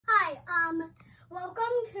Hi,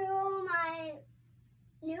 welcome to my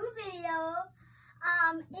new video,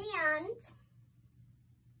 and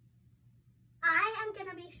I am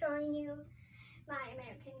gonna be showing you my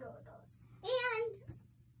American Girl dolls. And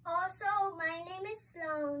also, my name is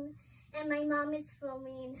Sloane, and my mom is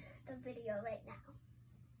filming the video right now.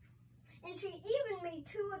 And she even made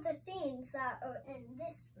two of the themes that are in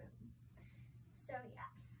this room. So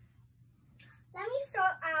yeah. Let me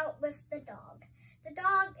start out with the dog. The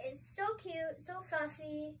dog is so cute, so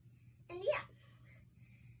fluffy, and yeah.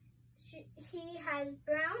 He has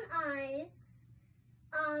brown eyes,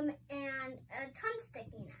 and a tongue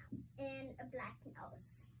sticking out, and a black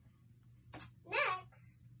nose.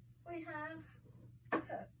 Next, we have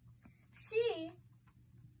her. She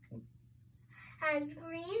has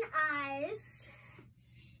green eyes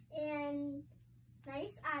and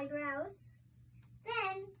nice eyebrows.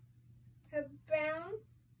 Then her brown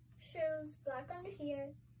shoes, black under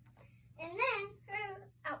here, and then her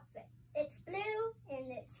outfit. It's blue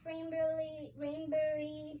and it's rainbowy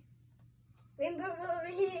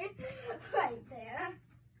right there.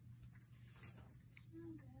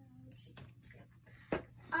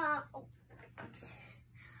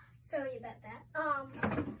 Sorry about that.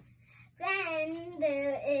 Then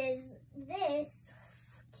there is this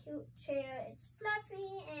cute chair. It's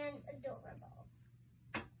fluffy and adorable.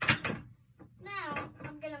 Now,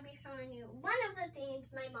 I'm going to be showing you one of the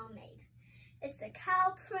themes my mom made. It's a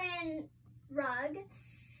cow print rug,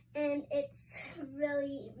 and it's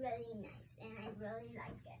really, really nice, and I really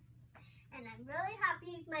like it. And I'm really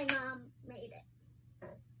happy my mom made it.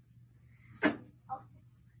 Oh.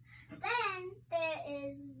 Then there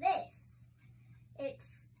is this.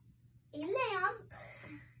 It's a lamp.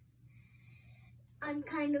 I'm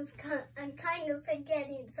kind of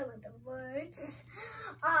forgetting some of the words.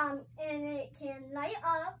 And it can light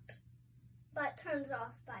up, but turns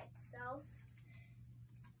off by itself.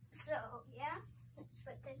 So yeah, let's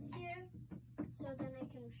put this here, so then I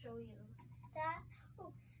can show you that.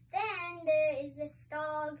 Oh, then there is this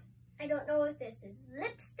dog. I don't know if this is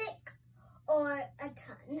lipstick or a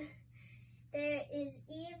ton. There is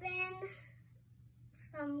even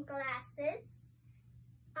some glasses.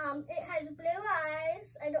 It has blue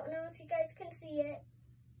eyes. I don't know if you guys can see it.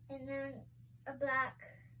 And then a black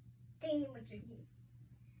thingamajiggy.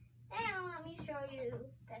 Now let me show you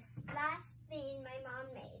this last thing my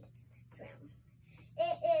mom made.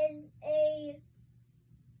 It is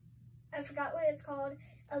I forgot what it's called,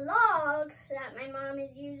 a log that my mom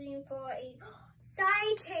is using for a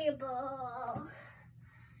side table.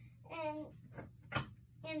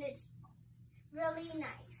 And it's really nice.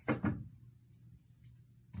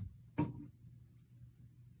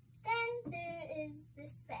 There is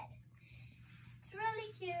this bed. It's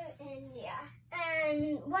really cute, and yeah.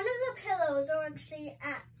 And one of the pillows are actually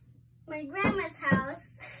at my grandma's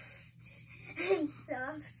house and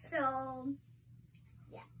stuff. So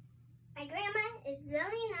yeah, my grandma is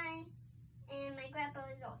really nice, and my grandpa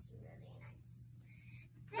is also really nice.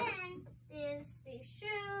 Then there's the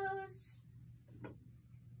shoes.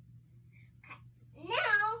 Okay,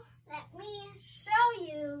 now let me show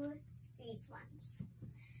you these ones.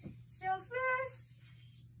 So first,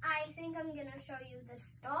 I think I'm gonna show you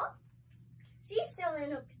this doll. She's still in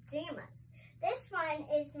her pajamas. This one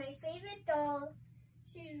is my favorite doll.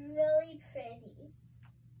 She's really pretty.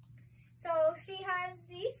 So she has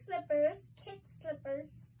these slippers, kid slippers.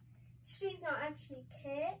 She's not actually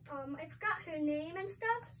Kit. I forgot her name and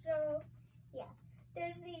stuff. So yeah,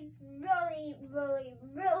 there's these really, really,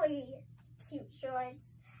 really cute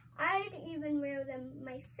shorts. I'd even wear them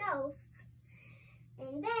myself.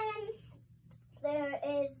 And then there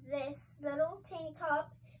is this little tank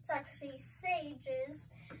top. It's actually Sage's.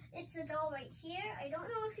 It's a doll right here. I don't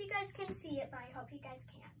know if you guys can see it, but I hope you guys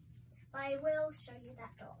can. But I will show you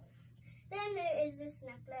that doll. Then there is this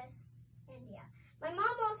necklace. And yeah, my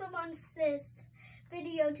mom also wants this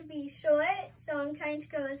video to be short, so I'm trying to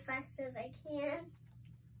go as fast as I can.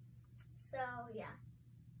 So yeah,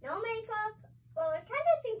 no makeup. Well, I kind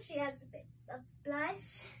of think she has a bit of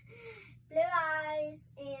blush. Blue eyes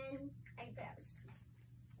and eyebrows.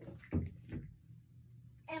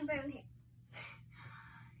 And brown hair.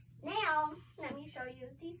 Now, let me show you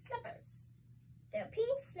these slippers. They're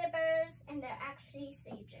pink slippers, and they're actually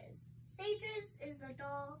Sage's. Sage's is the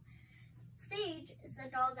doll. Sage is the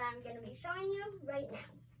doll that I'm going to be showing you right now.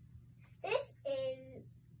 This is,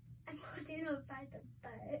 I'm holding it by the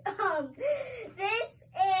butt. This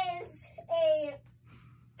is a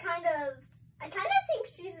I kind of think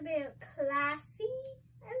she's a bit classy,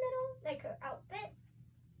 a little, like her outfit.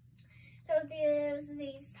 So there's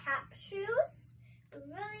these tap shoes,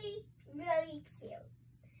 really, really cute.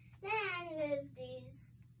 Then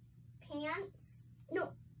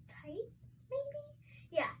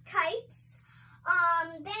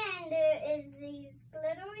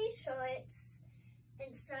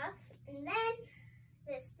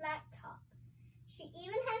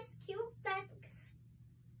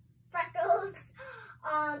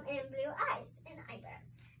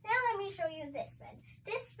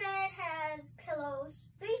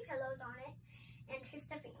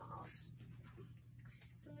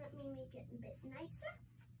make it a bit nicer.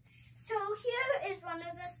 So here is one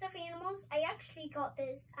of the stuffed animals. I actually got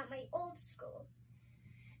this at my old school.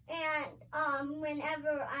 And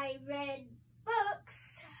whenever I read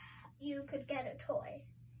books, you could get a toy.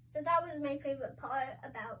 So that was my favorite part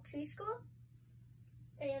about preschool.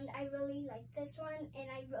 And I really liked this one, and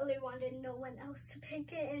I really wanted no one else to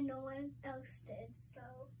pick it, and no one else did. So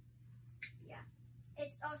yeah,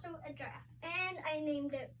 it's also a giraffe, and I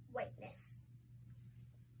named it Whiteness.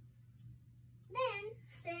 Then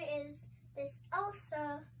there is this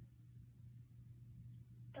Elsa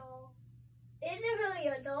doll. It isn't really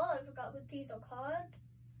a doll. I forgot what these are called.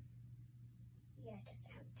 Yeah, it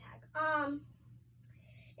doesn't have a tag.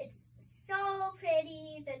 It's so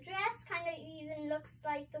pretty. The dress kind of even looks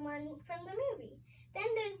like the one from the movie. Then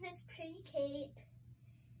there's this pretty cape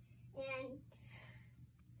and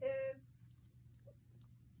her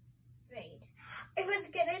braid. I was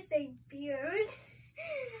gonna say beard.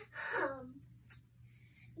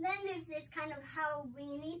 Then there's this kind of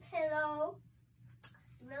Halloweeny pillow.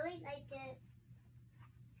 Really like it.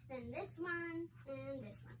 Then this one and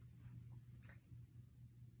this one.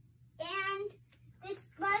 And this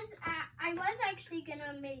was, I was actually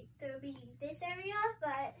gonna make there be this area,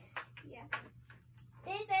 but yeah.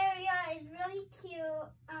 This area is really cute.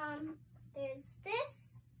 There's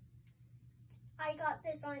this. I got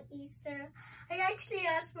this on Easter. I actually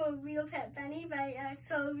asked for a real pet bunny, but I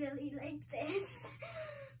so really like this.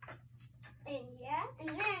 And yeah, and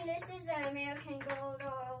then this is an American Girl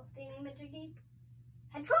doll thingy-majiggy.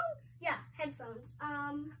 Headphones? Yeah, headphones.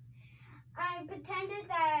 I pretended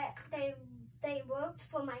that they worked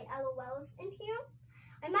for my LOLs in here.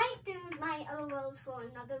 I might do my LOLs for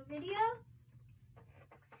another video.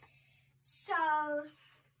 So,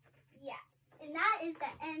 yeah. And that is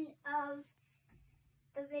the end of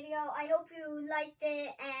the video. I hope you liked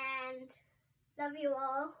it and love you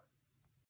all.